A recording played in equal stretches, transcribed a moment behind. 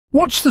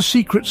What's the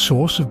secret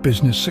sauce of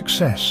business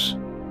success?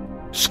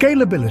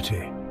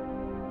 Scalability.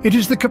 It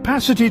is the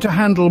capacity to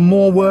handle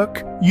more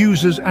work,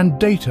 users, and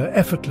data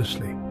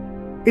effortlessly.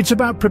 It's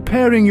about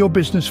preparing your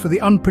business for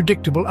the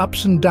unpredictable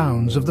ups and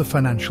downs of the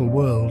financial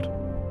world.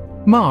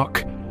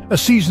 Mark, a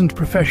seasoned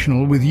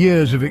professional with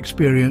years of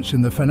experience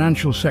in the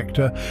financial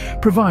sector,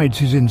 provides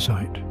his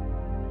insight.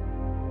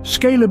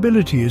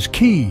 Scalability is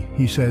key,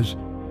 he says,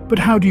 but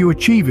how do you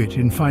achieve it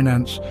in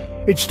finance?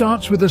 It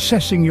starts with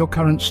assessing your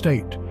current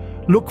state.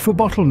 Look for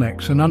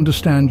bottlenecks and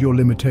understand your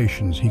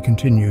limitations, he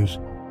continues.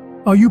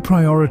 Are you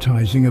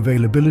prioritizing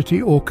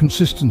availability or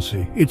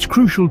consistency? It's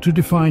crucial to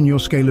define your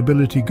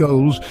scalability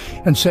goals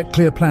and set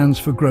clear plans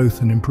for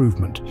growth and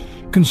improvement.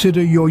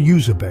 Consider your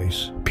user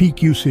base,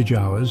 peak usage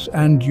hours,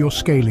 and your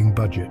scaling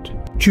budget.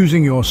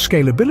 Choosing your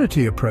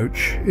scalability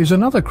approach is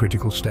another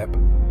critical step.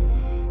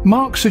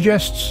 Mark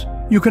suggests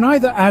you can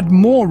either add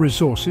more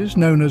resources,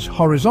 known as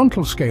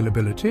horizontal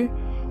scalability,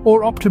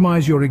 or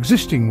optimize your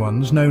existing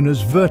ones, known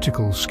as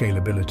vertical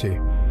scalability.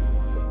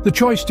 The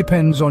choice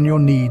depends on your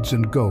needs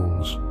and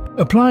goals.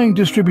 Applying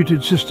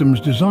distributed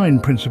systems design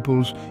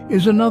principles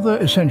is another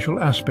essential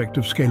aspect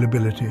of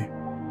scalability.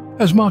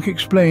 As Mark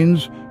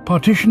explains,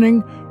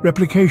 partitioning,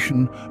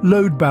 replication,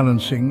 load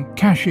balancing,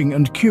 caching,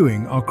 and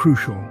queuing are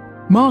crucial.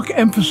 Mark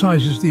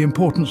emphasizes the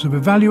importance of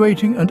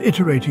evaluating and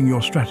iterating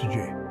your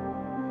strategy.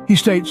 He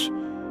states,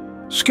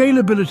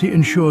 "Scalability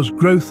ensures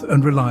growth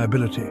and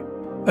reliability.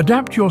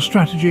 Adapt your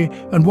strategy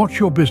and watch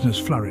your business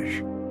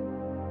flourish."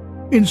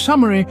 In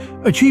summary,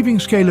 achieving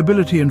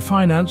scalability in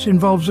finance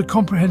involves a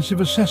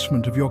comprehensive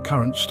assessment of your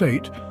current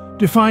state,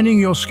 defining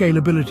your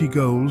scalability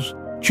goals,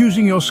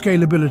 choosing your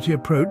scalability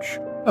approach,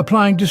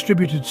 applying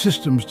distributed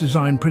systems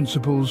design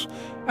principles,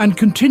 and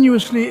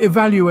continuously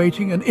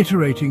evaluating and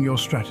iterating your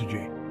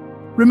strategy.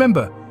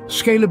 Remember,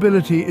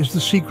 scalability is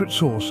the secret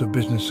sauce of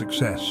business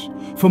success.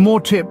 For more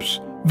tips,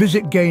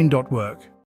 visit gain.work.